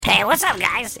Hey, what's up,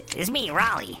 guys? It's me,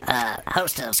 Raleigh,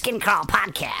 host of Skin Crawl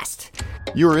Podcast.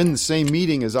 You were in the same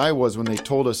meeting as I was when they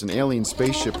told us an alien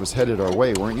spaceship was headed our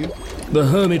way, weren't you? The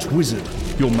Hermit Wizard,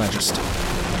 Your Majesty.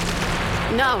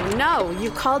 No,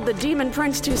 you called the Demon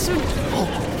Prince too soon.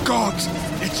 Oh, God,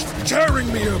 it's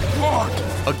tearing me apart.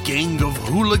 A gang of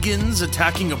hooligans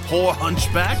attacking a poor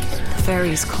hunchback? The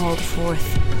fairies called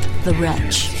forth the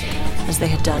wretch, as they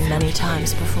had done many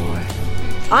times before.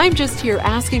 I'm just here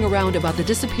asking around about the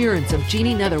disappearance of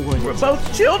Jeannie Netherwood. We're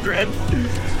both children.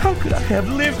 How could I have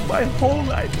lived my whole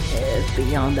life?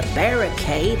 Beyond the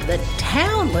barricade, the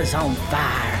town was on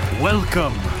fire.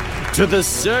 Welcome to the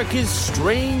Circus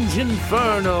Strange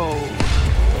Inferno.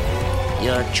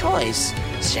 Your choice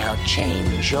shall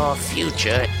change your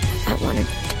future I wanted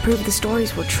to prove the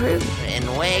stories were true. in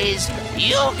ways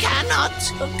you cannot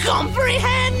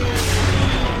comprehend.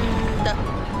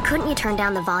 Couldn't you turn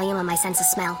down the volume on my sense of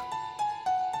smell?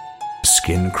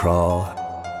 Skin Crawl,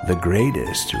 the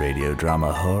greatest radio drama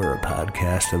horror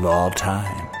podcast of all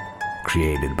time,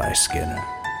 created by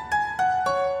Skinner.